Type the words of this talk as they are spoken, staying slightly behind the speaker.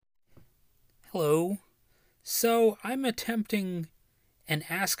Hello. So I'm attempting an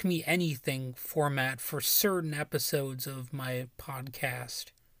Ask Me Anything format for certain episodes of my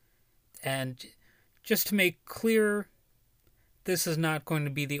podcast. And just to make clear, this is not going to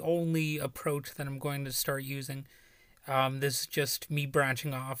be the only approach that I'm going to start using. This is just me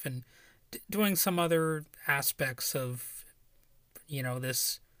branching off and doing some other aspects of,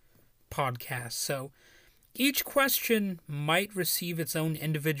 this podcast. So each question might receive its own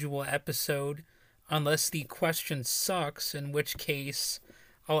individual episode, unless the question sucks, in which case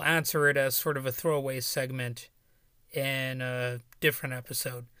I'll answer it as sort of a throwaway segment in a different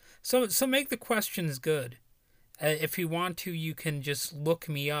episode. So make the questions good. If you want to, you can just look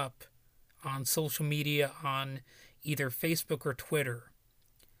me up on social media on either Facebook or Twitter.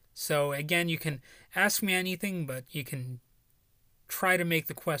 So again, you can ask me anything, but you can try to make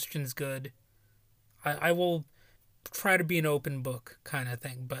the questions good. I will try to be an open book kind of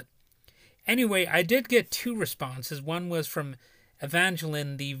thing. But anyway, I did get two responses. One was from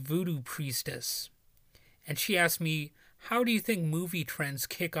Evangeline, the voodoo priestess. And she asked me, how do you think movie trends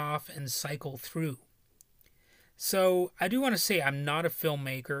kick off and cycle through? So I do want to say I'm not a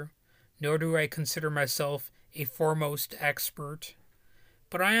filmmaker, nor do I consider myself a foremost expert,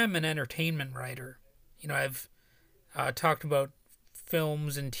 but I am an entertainment writer. I've talked about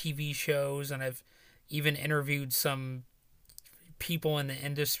films and TV shows, and I've even interviewed some people in the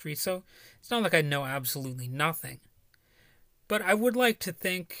industry, so it's not like I know absolutely nothing. But I would like to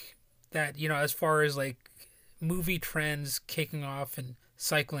think that, as far as like movie trends kicking off and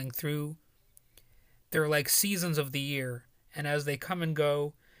cycling through, they're like seasons of the year, and as they come and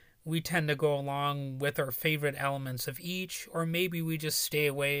go, we tend to go along with our favorite elements of each, or maybe we just stay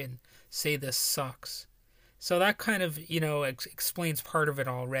away and say this sucks. So that kind of, explains part of it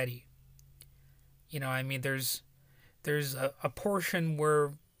already. There's a portion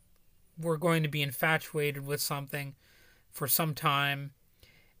where we're going to be infatuated with something for some time,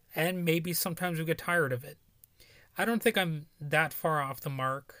 and maybe sometimes we get tired of it. I don't think I'm that far off the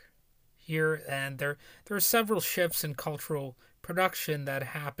mark here, and there are several shifts in cultural production that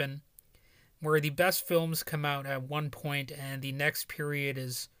happen where the best films come out at one point and the next period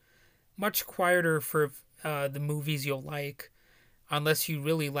is much quieter for the movies you'll like, unless you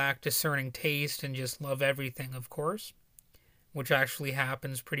really lack discerning taste and just love everything, of course, which actually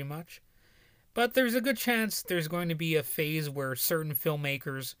happens pretty much. But there's a good chance there's going to be a phase where certain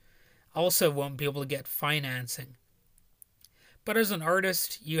filmmakers also won't be able to get financing. But as an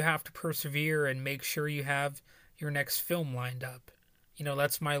artist, you have to persevere and make sure you have your next film lined up.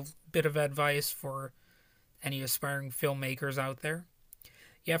 That's my bit of advice for any aspiring filmmakers out there.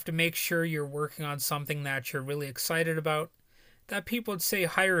 You have to make sure you're working on something that you're really excited about, that people would say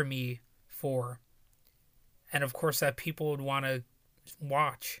hire me for, and of course that people would want to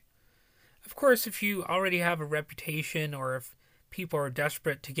watch. Of course, if you already have a reputation or if people are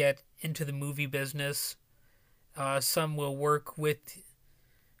desperate to get into the movie business, some will work with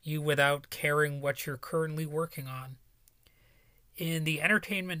you without caring what you're currently working on. In the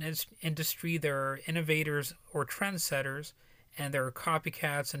entertainment industry, there are innovators or trendsetters, and there are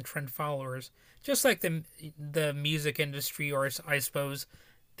copycats and trend followers, just like the music industry, or I suppose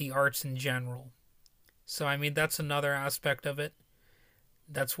the arts in general. So that's another aspect of it.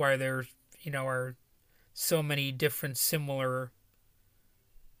 That's why there are so many different similar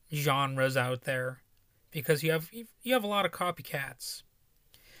genres out there, because you have a lot of copycats.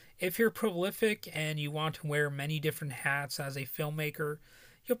 If you're prolific and you want to wear many different hats as a filmmaker,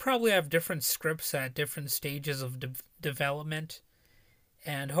 you'll probably have different scripts at different stages of development,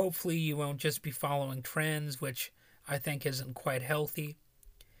 and hopefully you won't just be following trends, which I think isn't quite healthy.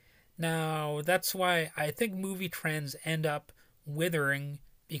 Now, that's why I think movie trends end up withering,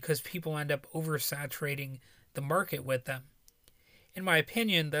 because people end up oversaturating the market with them. In my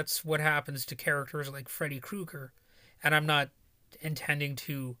opinion, that's what happens to characters like Freddy Krueger, and I'm not intending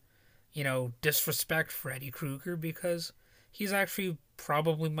to, disrespect Freddy Krueger, because he's actually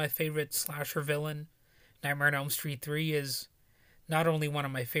probably my favorite slasher villain. Nightmare on Elm Street 3 is not only one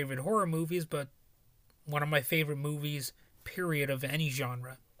of my favorite horror movies, but one of my favorite movies, period, of any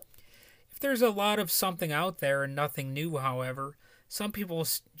genre. If there's a lot of something out there and nothing new, however, some people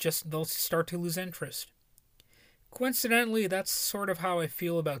they'll start to lose interest. Coincidentally, that's sort of how I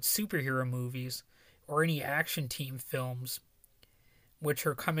feel about superhero movies, or any action team films, which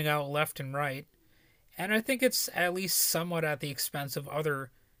are coming out left and right, and I think it's at least somewhat at the expense of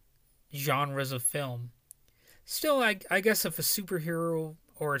other genres of film. Still, I guess if a superhero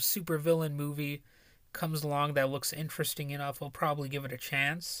or a supervillain movie comes along that looks interesting enough, I'll probably give it a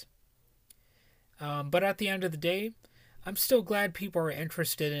chance. But at the end of the day, I'm still glad people are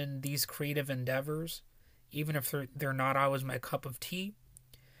interested in these creative endeavors, even if they're not always my cup of tea.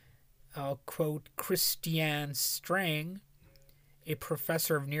 I'll quote Christiane Strang, a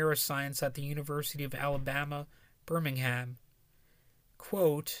professor of neuroscience at the University of Alabama, Birmingham.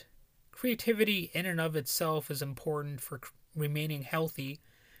 Quote, creativity in and of itself is important for remaining healthy,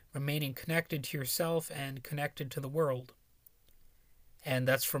 remaining connected to yourself and connected to the world. And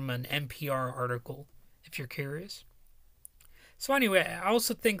that's from an NPR article, if you're curious. So, anyway, I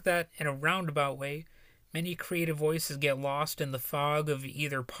also think that in a roundabout way, many creative voices get lost in the fog of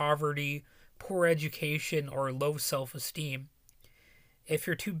either poverty, poor education, or low self esteem. If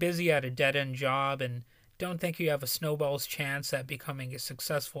you're too busy at a dead end job and don't think you have a snowball's chance at becoming a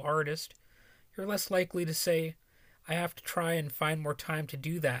successful artist, you're less likely to say, I have to try and find more time to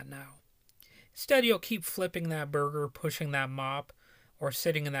do that now. Instead, you'll keep flipping that burger, pushing that mop, or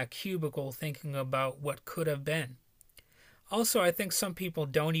sitting in that cubicle thinking about what could have been. Also, I think some people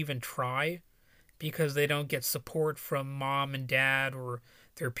don't even try because they don't get support from mom and dad or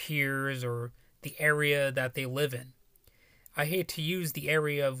their peers or the area that they live in. I hate to use the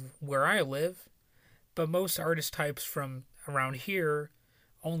area of where I live, but most artist types from around here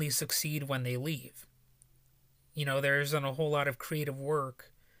only succeed when they leave. You know, there isn't a whole lot of creative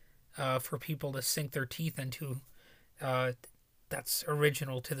work for people to sink their teeth into that's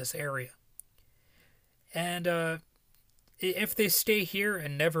original to this area. And if they stay here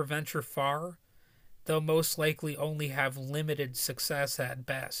and never venture far, they'll most likely only have limited success at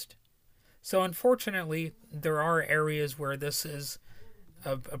best. So unfortunately, there are areas where this is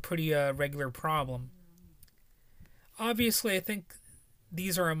a pretty regular problem. Obviously, I think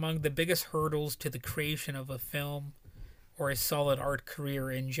these are among the biggest hurdles to the creation of a film or a solid art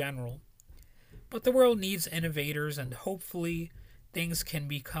career in general. But the world needs innovators, and hopefully things can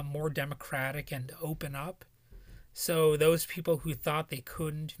become more democratic and open up. So those people who thought they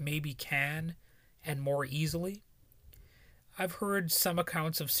couldn't maybe can, and more easily. I've heard some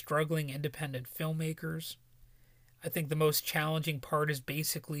accounts of struggling independent filmmakers. I think the most challenging part is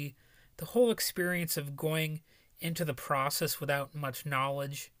basically the whole experience of going into the process without much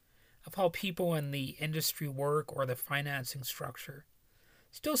knowledge of how people in the industry work or the financing structure.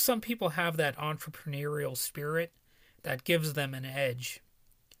 Still, some people have that entrepreneurial spirit that gives them an edge.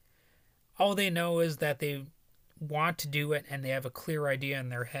 All they know is that they want to do it and they have a clear idea in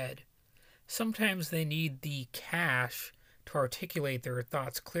their head. Sometimes they need the cash to articulate their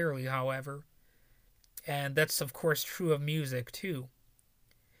thoughts clearly, however, and that's of course true of music too.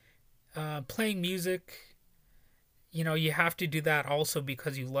 Playing music, you have to do that also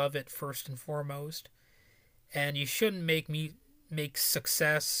because you love it first and foremost, and you shouldn't make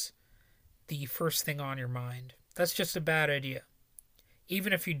success the first thing on your mind. That's just a bad idea.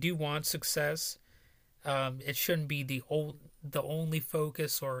 Even if you do want success, it shouldn't be the only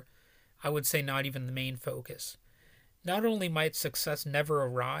focus, or I would say not even the main focus. Not only might success never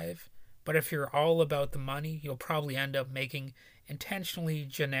arrive, but if you're all about the money, you'll probably end up making intentionally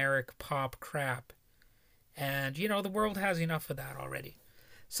generic pop crap. And, the world has enough of that already.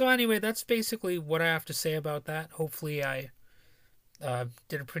 So anyway, that's basically what I have to say about that. Hopefully I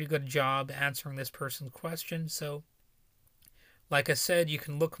did a pretty good job answering this person's question. So, like I said, you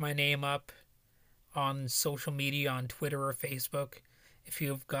can look my name up on social media, on Twitter or Facebook, if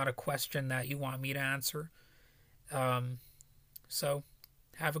you've got a question that you want me to answer. So,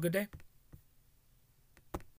 have a good day.